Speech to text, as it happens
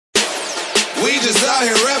We just out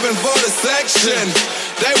here reppin' for the section.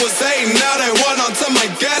 They was hating, now they want onto my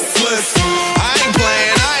guest list. I ain't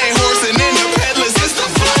playing, I ain't horsing in the pedalist. It's the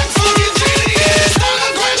black fucking genius. Don't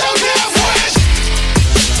upgrade your damn wish.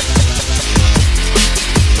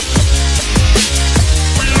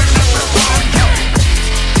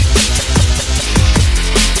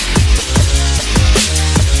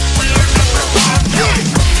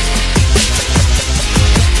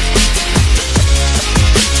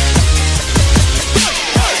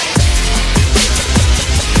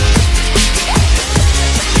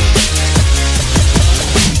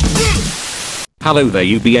 Hello there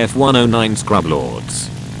UBF 109 scrub lords.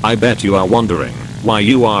 I bet you are wondering why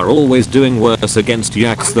you are always doing worse against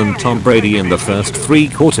Yaks than Tom Brady in the first 3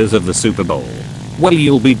 quarters of the Super Bowl. Well,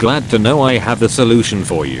 you'll be glad to know I have the solution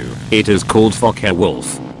for you. It is called Fokkeh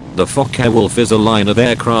Wulf. The Fokkeh Wulf is a line of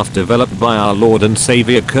aircraft developed by our Lord and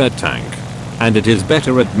Savior Kurt Tank. And it is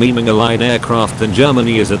better at memeing allied aircraft than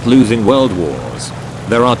Germany is at losing world wars.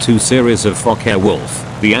 There are 2 series of Fokkeh Wulf,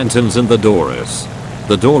 the Antons and the Doris.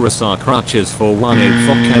 The Doris are crutches for 1A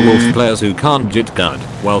Fokkeh Wulf players who can't jit good,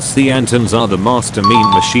 whilst the Antons are the master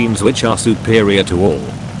meme machines which are superior to all.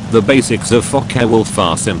 The basics of Fokkeh Wulf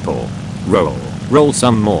are simple. Roll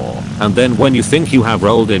some more, and then when you think you have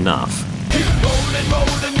rolled enough.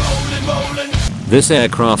 This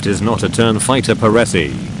aircraft is not a turn fighter per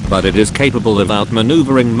se, but it is capable of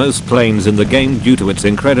outmaneuvering most planes in the game due to its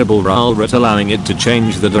incredible roll rate, allowing it to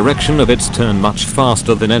change the direction of its turn much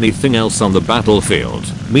faster than anything else on the battlefield,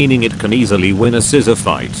 meaning it can easily win a scissor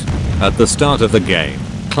fight. At the start of the game,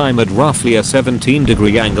 climb at roughly a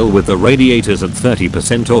 17-degree angle with the radiators at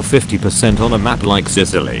 30% or 50% on a map like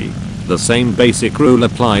Sicily. The same basic rule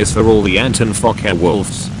applies for all the Anton Fokkeh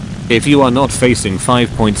Wulfs. If you are not facing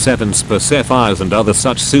 5.7 Sapphires and other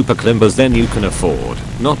such super climbers, then you can afford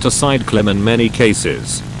not to side climb in many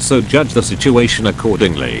cases, so judge the situation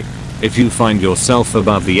accordingly. If you find yourself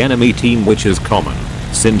above the enemy team, which is common,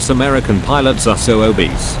 since American pilots are so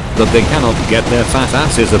obese that they cannot get their fat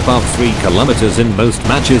asses above 3 kilometers in most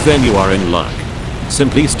matches, then you are in luck.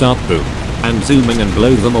 Simply start boom and zooming and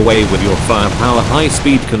blow them away with your firepower, high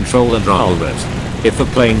speed control and roll rate. If a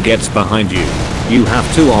plane gets behind you, you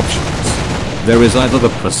have 2 options. There is either the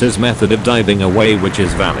precise method of diving away, which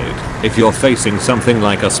is valid if you're facing something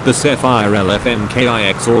like a Sapphire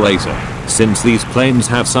LFMKIX or later, since these planes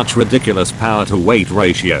have such ridiculous power to weight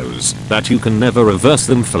ratios that you can never reverse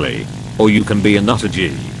them fully. Or you can be a nutter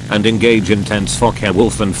G and engage intense Fokkeh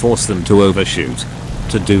Wulf and force them to overshoot.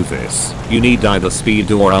 To do this, you need either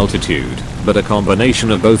speed or altitude, but a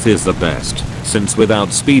combination of both is the best, since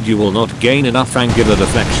without speed you will not gain enough angular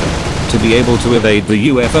deflection to be able to evade the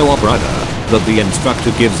UFO operator that the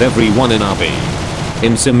instructor gives everyone in RB.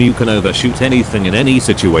 In sim you can overshoot anything in any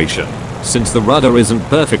situation, since the rudder isn't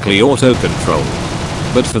perfectly auto-controlled.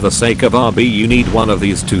 But for the sake of RB you need one of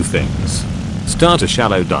these 2 things. Start a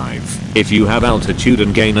shallow dive. If you have altitude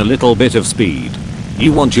and gain a little bit of speed,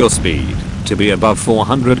 you want your speed to be above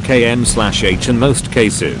 400 km/h in most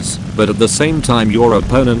cases, but at the same time your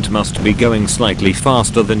opponent must be going slightly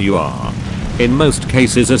faster than you are. In most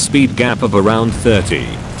cases a speed gap of around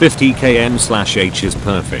 30-50 km/h is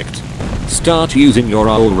perfect. Start using your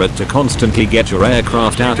roll-rate to constantly get your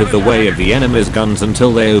aircraft out of the way of the enemy's guns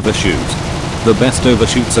until they overshoot. The best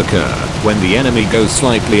overshoots occur when the enemy goes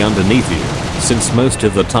slightly underneath you, since most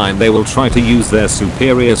of the time they will try to use their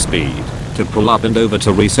superior speed to pull up and over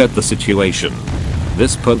to reset the situation.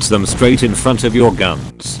 This puts them straight in front of your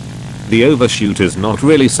guns. The overshoot is not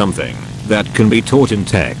really something that can be taught in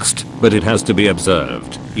text, but it has to be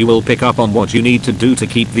observed. You will pick up on what you need to do to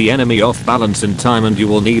keep the enemy off balance in time, and you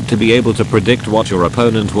will need to be able to predict what your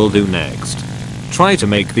opponent will do next. Try to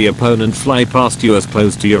make the opponent fly past you as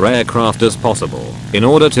close to your aircraft as possible in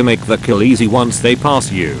order to make the kill easy once they pass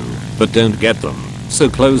you, but don't get them so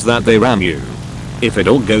close that they ram you. If it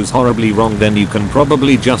all goes horribly wrong, then you can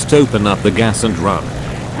probably just open up the gas and run.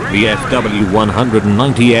 The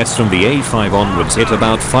FW-190s from the A5 onwards hit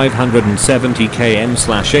about 570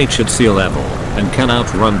 km/h at sea level and can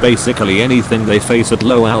outrun basically anything they face at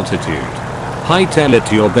low altitude. Hightail it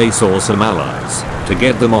to your base or some allies to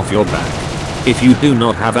get them off your back. If you do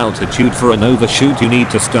not have altitude for an overshoot, you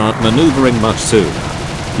need to start maneuvering much sooner,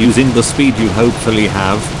 using the speed you hopefully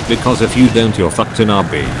have, because if you don't you're fucked in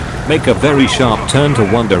RB. Make a very sharp turn to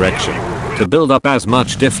one direction to build up as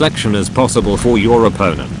much deflection as possible for your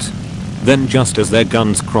opponent. Then just as their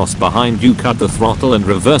guns cross behind you, cut the throttle and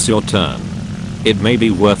reverse your turn. It may be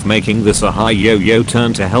worth making this a high yo-yo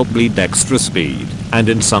turn to help bleed extra speed, and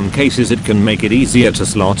in some cases it can make it easier to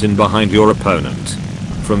slot in behind your opponent.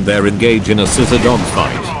 From there engage in a scissor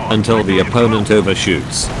dogfight. until the opponent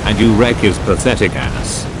overshoots and you wreck his pathetic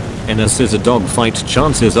ass. In a scissor dogfight,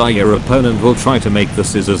 chances are your opponent will try to make the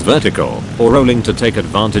scissors vertical or rolling to take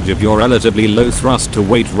advantage of your relatively low thrust to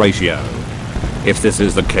weight ratio. If this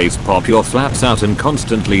is the case, pop your flaps out and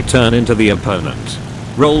constantly turn into the opponent.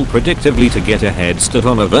 Roll predictably to get a head start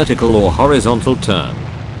on a vertical or horizontal turn.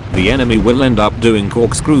 The enemy will end up doing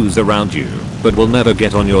corkscrews around you, but will never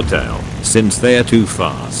get on your tail, since they're too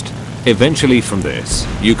fast. Eventually from this,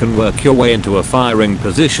 you can work your way into a firing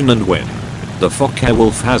position and win. The Fokkeh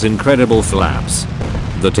Wulf has incredible flaps.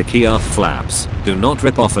 The Takiya flaps do not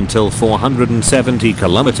rip off until 470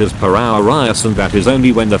 km/h, and that is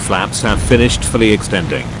only when the flaps have finished fully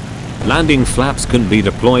extending. Landing flaps can be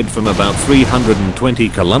deployed from about 320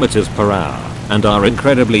 km/h and are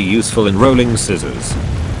incredibly useful in rolling scissors.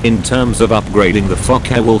 In terms of upgrading the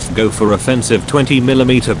Fokkeh Wulf, go for offensive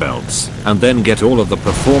 20mm belts and then get all of the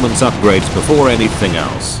performance upgrades before anything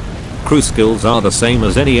else. Crew skills are the same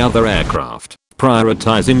as any other aircraft,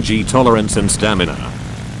 prioritizing G tolerance and stamina.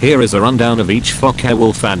 Here is a rundown of each Fokkeh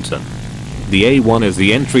Wulf Anton. The A1 is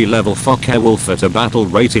the entry-level Fokkeh Wulf at a battle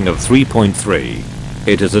rating of 3.3.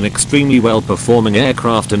 It is an extremely well-performing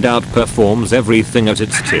aircraft and outperforms everything at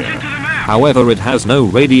its tier. However, it has no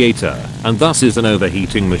radiator and thus is an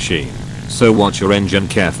overheating machine, so watch your engine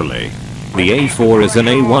carefully. The A4 is an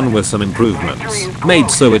A1 with some improvements made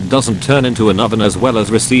so it doesn't turn into an oven, as well as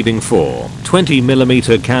receiving 4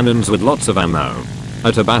 20mm cannons with lots of ammo.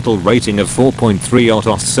 At a battle rating of 4.3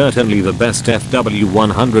 AOTOS, certainly the best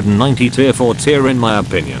FW190 tier 4 tier in my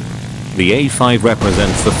opinion. The A5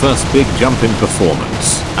 represents the first big jump in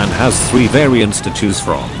performance and has 3 variants to choose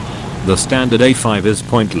from. The standard A5 is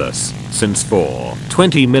pointless, since 4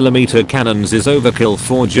 20mm cannons is overkill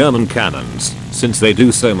for German cannons, since they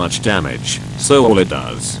do so much damage, so all it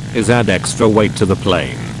does is add extra weight to the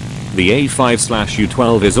plane. The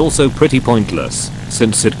A5/U12 is also pretty pointless,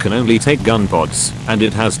 since it can only take gun pods, and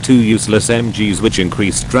it has 2 useless MGs which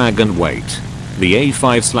increase drag and weight. The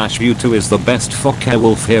A5/U2 is the best Fokkeh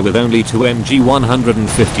Wulf here with only 2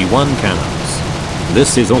 MG151 cannons.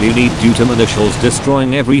 This is all you need due to Minishals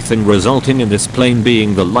destroying everything, resulting in this plane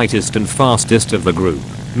being the lightest and fastest of the group,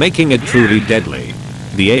 making it truly deadly.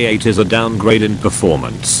 The A8 is a downgrade in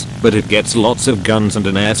performance, but it gets lots of guns and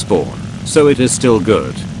an air spawn, so it is still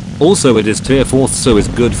good. Also, it is tier 4, so is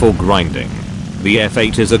good for grinding. The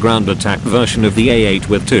F8 is a ground attack version of the A8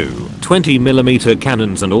 with 2 20mm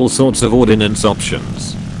cannons and all sorts of ordnance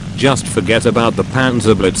options. Just forget about the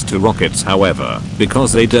Panzer Blitz 2 rockets, however,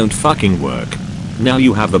 because they don't fucking work. Now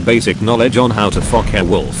you have the basic knowledge on how to Fokkeh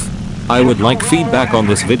Wulf. I would like feedback on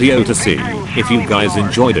this video to see if you guys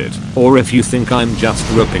enjoyed it, or if you think I'm just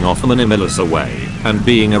ripping off Minimillis away and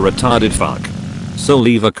being a retarded fuck. So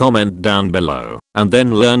leave a comment down below and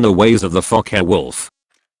then learn the ways of the Fokkeh Wulf.